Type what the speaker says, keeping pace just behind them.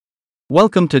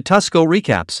Welcome to Tusco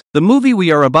Recaps. The movie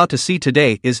we are about to see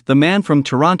today is The Man from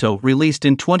Toronto, released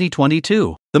in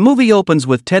 2022. The movie opens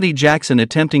with Teddy Jackson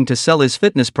attempting to sell his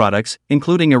fitness products,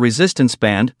 including a resistance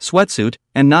band, sweatsuit,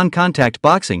 and non-contact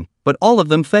boxing, but all of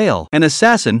them fail. An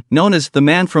assassin, known as The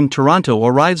Man from Toronto,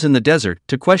 arrives in the desert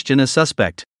to question a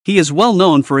suspect. He is well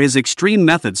known for his extreme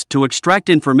methods to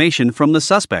extract information from the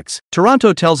suspects.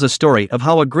 Toronto tells a story of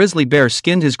how a grizzly bear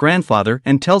skinned his grandfather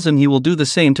and tells him he will do the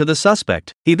same to the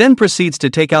suspect. He then proceeds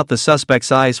to take out the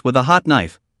suspect's eyes with a hot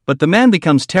knife, but the man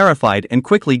becomes terrified and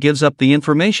quickly gives up the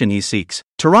information he seeks.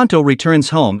 Toronto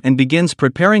returns home and begins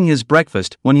preparing his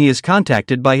breakfast when he is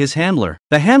contacted by his handler.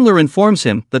 The handler informs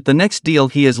him that the next deal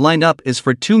he has lined up is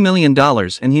for $2 million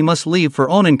and he must leave for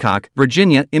Ononcock,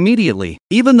 Virginia, immediately.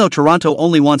 Even though Toronto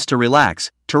only wants to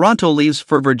relax, Toronto leaves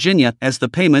for Virginia as the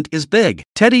payment is big.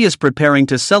 Teddy is preparing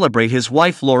to celebrate his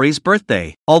wife Lori's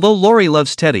birthday. Although Lori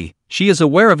loves Teddy, she is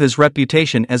aware of his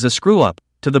reputation as a screw-up,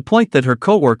 to the point that her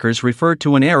co-workers refer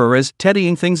to an error as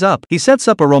 "teddying things up." He sets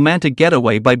up a romantic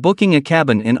getaway by booking a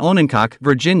cabin in Ononcock,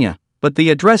 Virginia, but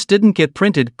the address didn't get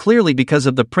printed clearly because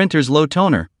of the printer's low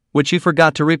toner, which he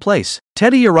forgot to replace.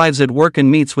 Teddy arrives at work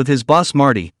and meets with his boss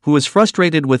Marty, who is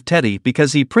frustrated with Teddy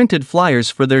because he printed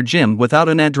flyers for their gym without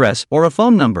an address or a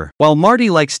phone number. While Marty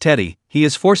likes Teddy, he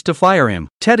is forced to fire him.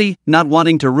 Teddy, not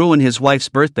wanting to ruin his wife's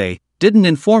birthday, didn't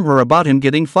inform her about him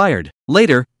getting fired.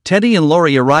 Later, Teddy and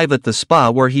Lori arrive at the spa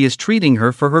where he is treating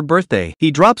her for her birthday. He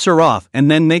drops her off and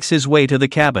then makes his way to the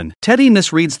cabin. Teddy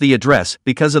misreads the address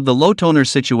because of the low toner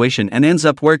situation and ends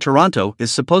up where Toronto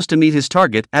is supposed to meet his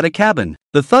target, at a cabin.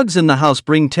 The thugs in the house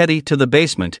bring Teddy to the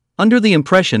basement, under the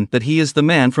impression that he is the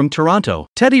man from Toronto.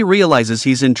 Teddy realizes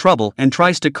he's in trouble and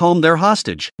tries to comb their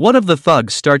hostage. One of the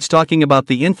thugs starts talking about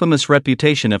the infamous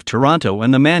reputation of Toronto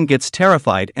and the man gets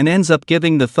terrified and ends up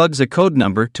giving the thugs a code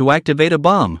number to activate a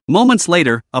bomb. Moments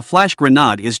later, a flash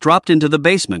grenade is dropped into the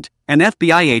basement, and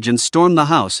FBI agents storm the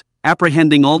house,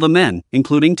 apprehending all the men,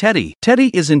 including Teddy. Teddy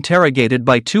is interrogated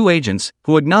by two agents,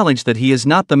 who acknowledge that he is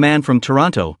not the man from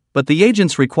Toronto, but the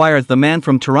agents require the man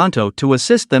from Toronto to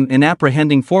assist them in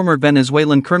apprehending former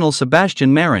Venezuelan Colonel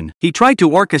Sebastian Marin. He tried to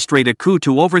orchestrate a coup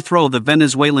to overthrow the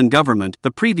Venezuelan government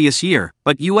the previous year,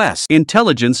 but U.S.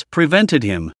 intelligence prevented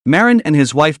him. Marin and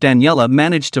his wife Daniela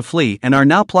managed to flee and are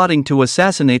now plotting to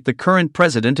assassinate the current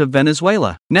president of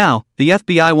Venezuela. Now, the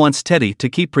FBI wants Teddy to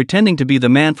keep pretending to be the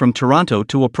man from Toronto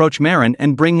to approach Marin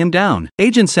and bring him down.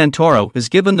 Agent Santoro is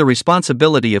given the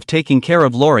responsibility of taking care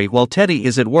of Lori while Teddy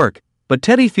is at work, but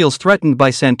Teddy feels threatened by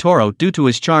Santoro due to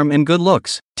his charm and good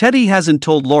looks. Teddy hasn't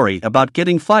told Lori about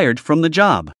getting fired from the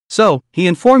job, so he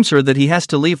informs her that he has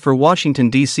to leave for Washington,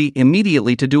 D.C.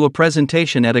 immediately to do a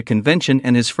presentation at a convention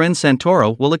and his friend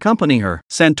Santoro will accompany her.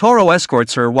 Santoro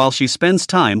escorts her while she spends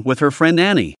time with her friend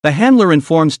Annie. The handler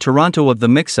informs Toronto of the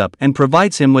mix-up and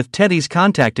provides him with Teddy's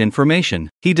contact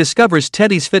information. He discovers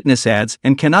Teddy's fitness ads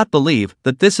and cannot believe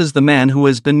that this is the man who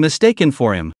has been mistaken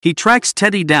for him. He tracks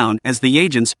Teddy down as the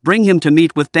agents bring him to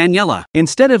meet with Daniela.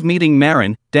 Instead of meeting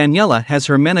Marin, Daniela has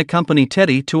her men accompany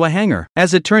Teddy to a hangar.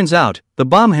 As it turns out, the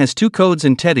bomb has two codes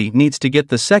and Teddy needs to get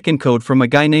the second code from a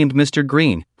guy named Mr.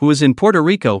 Green, who is in Puerto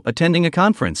Rico attending a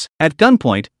conference. At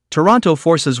gunpoint, Toronto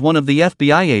forces one of the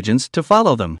FBI agents to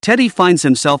follow them. Teddy finds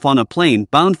himself on a plane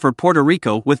bound for Puerto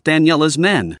Rico with Daniela's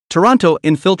men. Toronto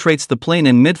infiltrates the plane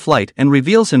in mid-flight and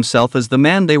reveals himself as the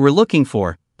man they were looking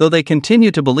for, though they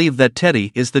continue to believe that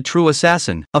Teddy is the true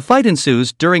assassin. A fight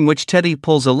ensues during which Teddy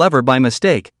pulls a lever by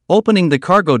mistake, opening the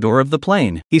cargo door of the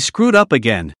plane. He screwed up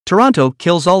again. Toronto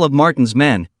kills all of Martin's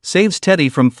men, saves Teddy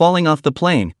from falling off the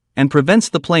plane, and prevents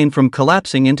the plane from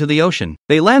collapsing into the ocean.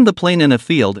 They land the plane in a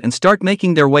field and start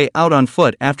making their way out on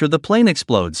foot after the plane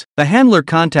explodes. The handler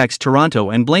contacts Toronto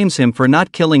and blames him for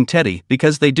not killing Teddy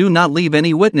because they do not leave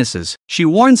any witnesses. She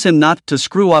warns him not to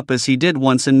screw up as he did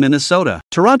once in Minnesota.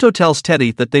 Toronto tells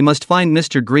Teddy that they must find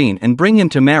Mr. Green and bring him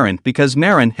to Marin because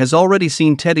Marin has already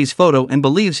seen Teddy's photo and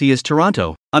believes he is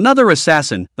Toronto. Another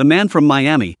assassin, the man from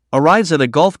Miami, arrives at a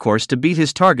golf course to beat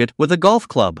his target with a golf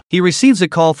club. He receives a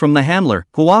call from the handler,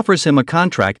 who offers him a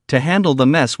contract to handle the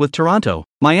mess with Toronto.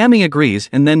 Miami agrees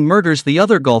and then murders the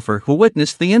other golfer who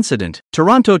witnessed the incident.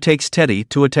 Toronto takes Teddy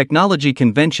to a technology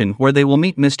convention where they will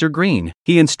meet Mr. Green.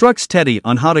 He instructs Teddy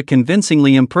on how to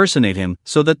convincingly impersonate him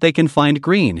so that they can find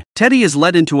Green. Teddy is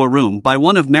led into a room by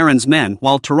one of Marin's men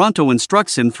while Toronto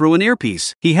instructs him through an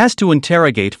earpiece. He has to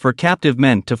interrogate for captive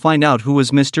men to find out who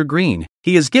is Mr. Green.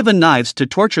 He is given knives to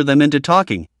torture them into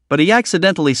talking, but he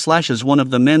accidentally slashes one of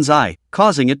the men's eye,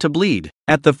 causing it to bleed.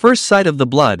 At the first sight of the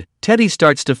blood, Teddy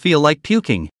starts to feel like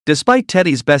puking. Despite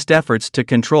Teddy's best efforts to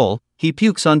control, he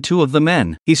pukes on two of the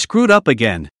men. He screwed up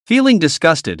again. Feeling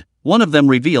disgusted, one of them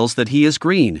reveals that he is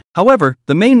Green. However,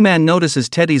 the main man notices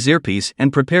Teddy's earpiece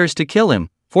and prepares to kill him,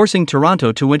 forcing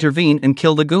Toronto to intervene and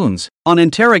kill the goons. On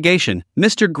interrogation,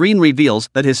 Mr. Green reveals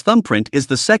that his thumbprint is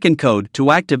the second code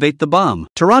to activate the bomb.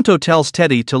 Toronto tells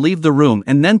Teddy to leave the room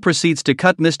and then proceeds to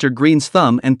cut Mr. Green's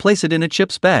thumb and place it in a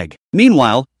chips bag.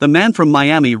 Meanwhile, the man from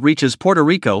Miami reaches Puerto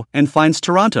Rico and finds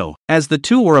Toronto. As the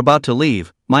two were about to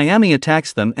leave, Miami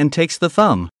attacks them and takes the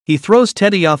thumb. He throws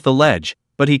Teddy off the ledge,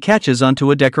 but he catches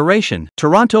onto a decoration.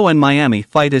 Toronto and Miami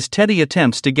fight as Teddy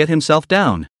attempts to get himself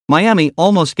down. Miami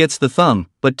almost gets the thumb,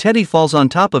 but Teddy falls on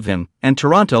top of him, and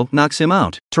Toronto knocks him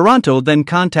out. Toronto then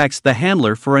contacts the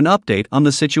handler for an update on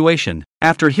the situation.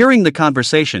 After hearing the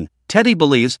conversation, Teddy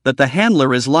believes that the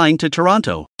handler is lying to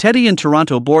Toronto. Teddy and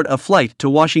Toronto board a flight to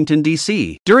Washington,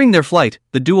 D.C. During their flight,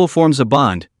 the duo forms a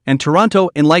bond, and Toronto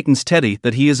enlightens Teddy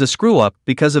that he is a screw-up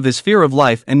because of his fear of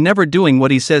life and never doing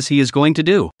what he says he is going to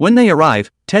do. When they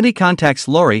arrive, Teddy contacts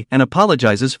Lori and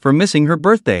apologizes for missing her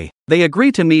birthday. They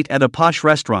agree to meet at a posh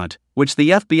restaurant, which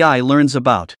the FBI learns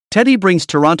about. Teddy brings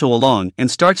Toronto along and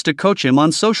starts to coach him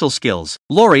on social skills.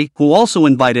 Lori, who also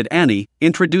invited Annie,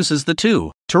 introduces the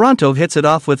two. Toronto hits it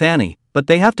off with Annie, but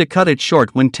they have to cut it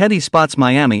short when Teddy spots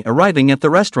Miami arriving at the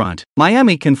restaurant.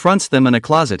 Miami confronts them in a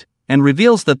closet and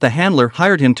reveals that the handler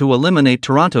hired him to eliminate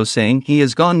Toronto, saying he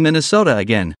has gone Minnesota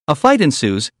again. A fight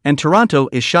ensues, and Toronto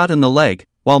is shot in the leg,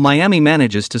 while Miami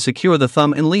manages to secure the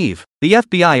thumb and leave. The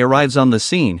FBI arrives on the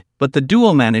scene, but the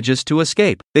duo manages to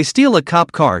escape. They steal a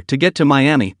cop car to get to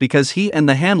Miami because he and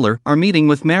the handler are meeting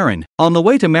with Marin. On the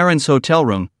way to Marin's hotel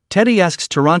room, Teddy asks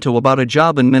Toronto about a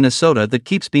job in Minnesota that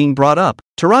keeps being brought up.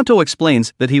 Toronto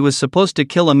explains that he was supposed to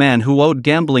kill a man who owed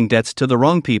gambling debts to the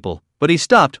wrong people, but he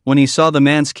stopped when he saw the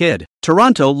man's kid.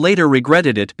 Toronto later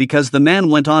regretted it because the man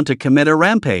went on to commit a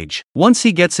rampage. Once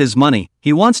he gets his money,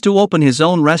 he wants to open his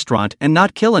own restaurant and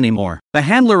not kill anymore. The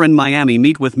handler in Miami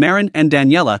meet with Marin and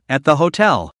Daniela at the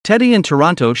hotel. Teddy and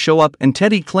Toronto show up and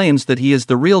Teddy claims that he is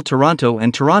the real Toronto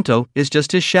and Toronto is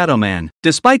just his shadow man.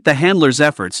 Despite the handler's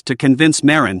efforts to convince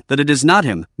Marin that it is not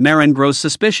him, Marin grows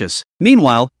suspicious.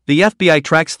 Meanwhile, the FBI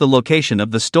tracks the location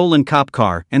of the stolen cop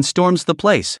car and storms the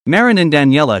place. Marin and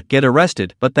Daniela get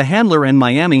arrested, but the handler and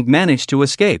Miami manage to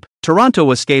escape. Toronto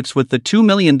escapes with the $2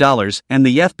 million and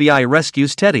the FBI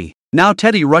rescues Teddy. Now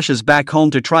Teddy rushes back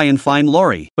home to try and find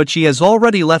Lori, but she has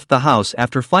already left the house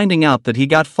after finding out that he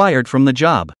got fired from the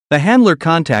job. The handler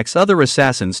contacts other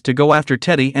assassins to go after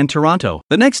Teddy and Toronto.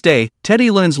 The next day,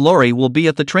 Teddy learns Lori will be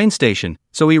at the train station,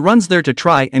 so he runs there to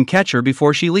try and catch her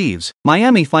before she leaves.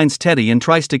 Miami finds Teddy and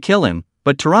tries to kill him,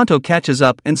 but Toronto catches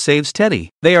up and saves Teddy.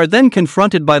 They are then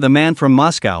confronted by the man from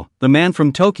Moscow, the man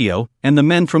from Tokyo, and the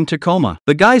men from Tacoma.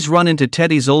 The guys run into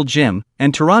Teddy's old gym,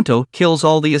 and Toronto kills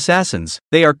all the assassins.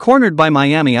 They are cornered by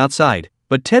Miami outside,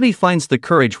 but Teddy finds the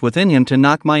courage within him to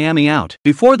knock Miami out.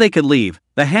 Before they could leave,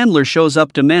 the handler shows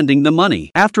up demanding the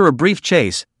money. After a brief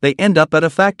chase, they end up at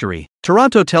a factory.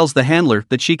 Toronto tells the handler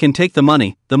that she can take the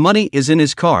money is in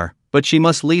his car, but she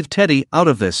must leave Teddy out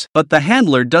of this. But the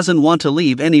handler doesn't want to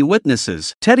leave any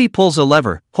witnesses. Teddy pulls a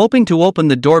lever, hoping to open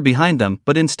the door behind them,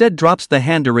 but instead drops the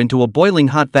handler into a boiling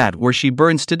hot vat where she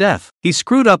burns to death. He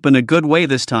screwed up in a good way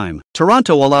this time.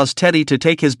 Toronto allows Teddy to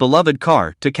take his beloved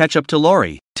car to catch up to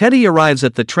Lori. Teddy arrives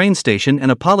at the train station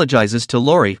and apologizes to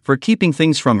Lori for keeping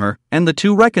things from her, and the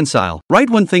two reconcile. Right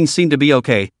when things seem to be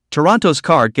okay, Toronto's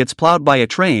car gets plowed by a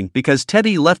train because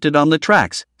Teddy left it on the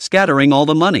tracks, scattering all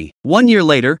the money. 1 year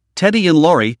later, Teddy and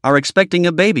Lori are expecting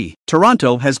a baby.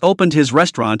 Toronto has opened his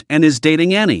restaurant and is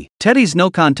dating Annie. Teddy's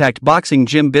no-contact boxing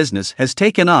gym business has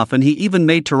taken off and he even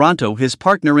made Toronto his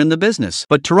partner in the business.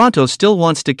 But Toronto still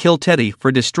wants to kill Teddy for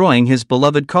destroying his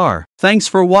beloved car. Thanks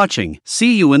for watching.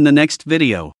 See you in the next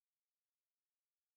video.